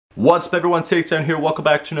What's up everyone, Takedown here, welcome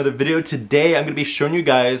back to another video. Today I'm going to be showing you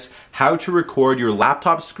guys how to record your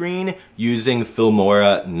laptop screen using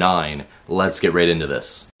Filmora 9. Let's get right into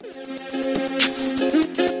this.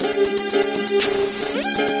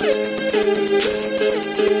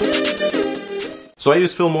 So I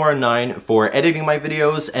use Filmora 9 for editing my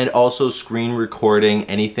videos and also screen recording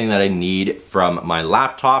anything that I need from my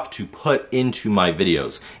laptop to put into my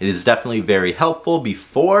videos. It is definitely very helpful.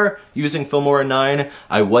 Before using Filmora 9,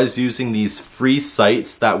 I was using these free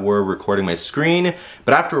sites that were recording my screen,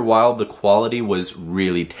 but after a while the quality was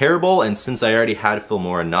really terrible, and since I already had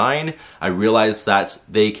Filmora 9, I realized that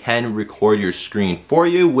they can record your screen for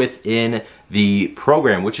you within the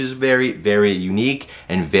program, which is very, very unique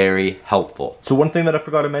and very helpful. So one thing that I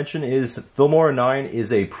forgot to mention is Filmora 9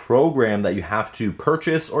 is a program that you have to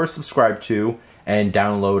purchase or subscribe to and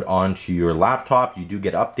download onto your laptop. You do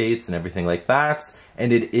get updates and everything like that,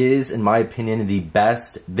 and it is, in my opinion, the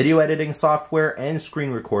best video editing software and screen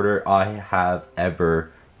recorder I have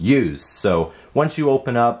ever used. So once you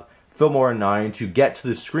open up Filmora 9 to get to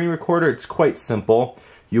the screen recorder, it's quite simple.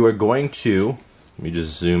 You are going to, let me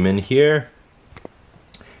just zoom in here.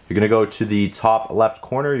 You're going to go to the top left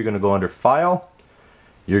corner, you're going to go under File,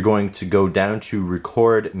 you're going to go down to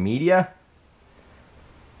Record Media,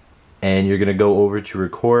 and you're going to go over to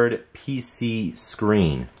Record PC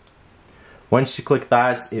Screen. Once you click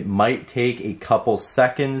that, it might take a couple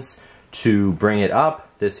seconds to bring it up.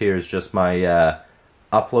 This here is just my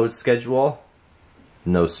upload schedule.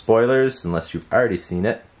 No spoilers unless you've already seen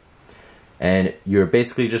it. And you're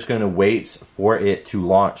basically just going to wait for it to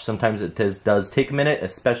launch. Sometimes it does take a minute,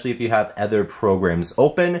 especially if you have other programs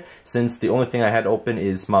open. Since the only thing I had open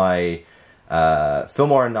is my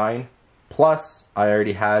Filmora 9, plus I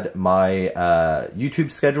already had my YouTube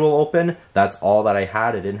schedule open. That's all that I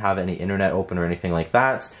had. I didn't have any internet open or anything like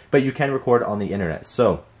that. But you can record on the internet.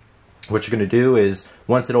 So what you're going to do is,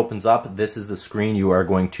 once it opens up, this is the screen you are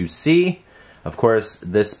going to see. Of course,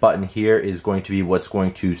 this button here is going to be what's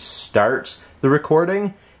going to start the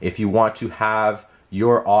recording. If you want to have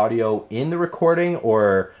your audio in the recording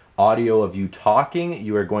or audio of you talking,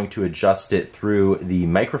 you are going to adjust it through the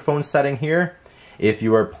microphone setting here. If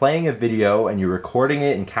you are playing a video and you're recording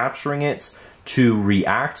it and capturing it to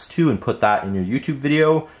react to and put that in your YouTube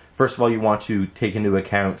video, first of all, you want to take into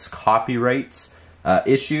account copyright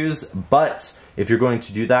issues, but if you're going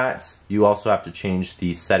to do that, you also have to change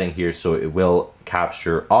the setting here so it will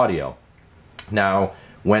capture audio. Now,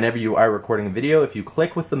 whenever you are recording a video, if you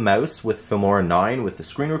click with the mouse with Filmora 9 with the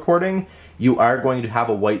screen recording, you are going to have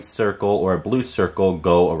a white circle or a blue circle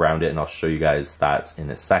go around it, and I'll show you guys that in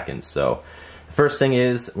a second. So the first thing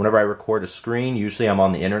is, whenever I record a screen, usually I'm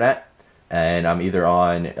on the internet, and I'm either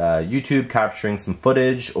on YouTube capturing some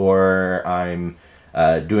footage, or I'm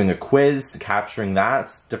doing a quiz, capturing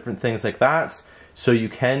that, different things like that. So you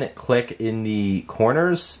can click in the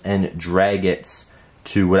corners and drag it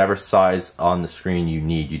to whatever size on the screen you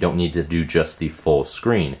need. You don't need to do just the full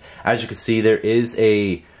screen. As you can see, there is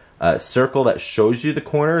a circle that shows you the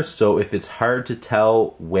corners, so if it's hard to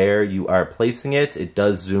tell where you are placing it, it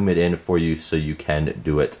does zoom it in for you so you can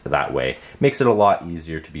do it that way. Makes it a lot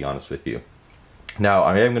easier, to be honest with you. Now,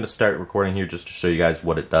 I am going to start recording here just to show you guys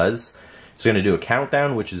what it does. It's going to do a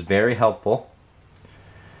countdown, which is very helpful.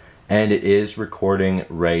 And it is recording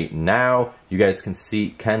right now. You guys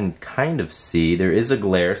can kind of see, there is a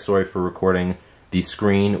glare. Sorry for recording the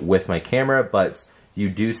screen with my camera, but you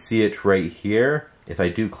do see it right here. If I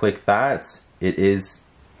do click that, it is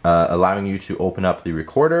allowing you to open up the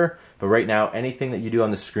recorder. But right now, anything that you do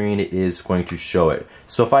on the screen, it is going to show it.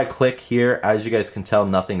 So if I click here, as you guys can tell,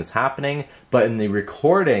 nothing is happening. But in the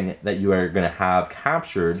recording that you are going to have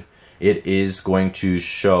captured, it is going to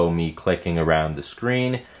show me clicking around the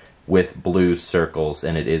screen with blue circles,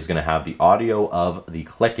 and it is going to have the audio of the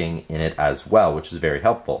clicking in it as well, which is very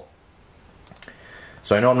helpful.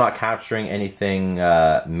 So I know I'm not capturing anything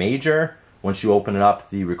major. Once you open up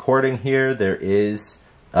the recording here, there is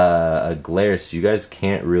a glare, so you guys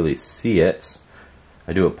can't really see it.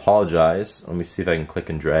 I do apologize. Let me see if I can click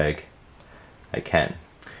and drag. I can.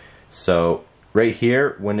 So right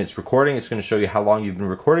here, when it's recording, it's going to show you how long you've been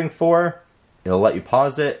recording for. It'll let you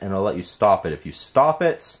pause it, and it'll let you stop it. If you stop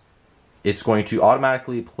it, it's going to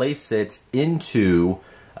automatically place it into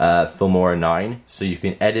Filmora 9, so you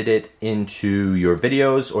can edit it into your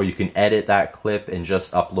videos, or you can edit that clip and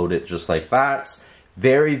just upload it just like that.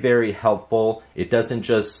 Very, very helpful. It doesn't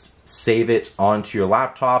just save it onto your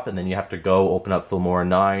laptop, and then you have to go open up Filmora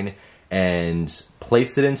 9 and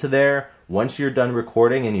place it into there. Once you're done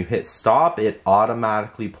recording and you hit stop, it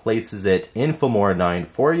automatically places it in Filmora 9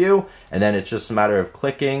 for you, and then it's just a matter of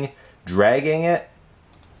clicking, dragging it,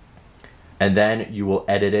 and then you will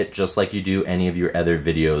edit it just like you do any of your other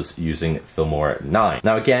videos using Filmora 9.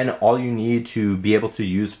 Now again, all you need to be able to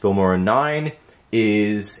use Filmora 9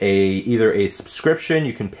 is either a subscription.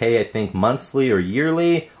 You can pay, I think, monthly or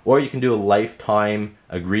yearly, or you can do a lifetime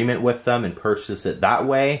agreement with them and purchase it that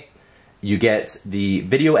way. You get the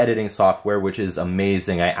video editing software, which is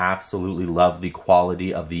amazing. I absolutely love the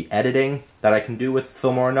quality of the editing that I can do with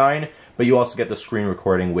Filmora 9, but you also get the screen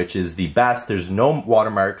recording, which is the best. There's no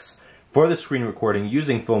watermarks for the screen recording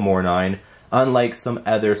using Filmora 9, unlike some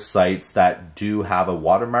other sites that do have a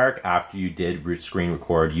watermark after you did screen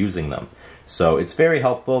record using them. So it's very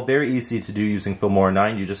helpful, very easy to do using Filmora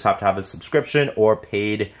 9. You just have to have a subscription or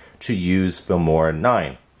paid to use Filmora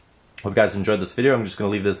 9. Hope you guys enjoyed this video. I'm just going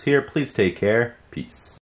to leave this here. Please take care. Peace.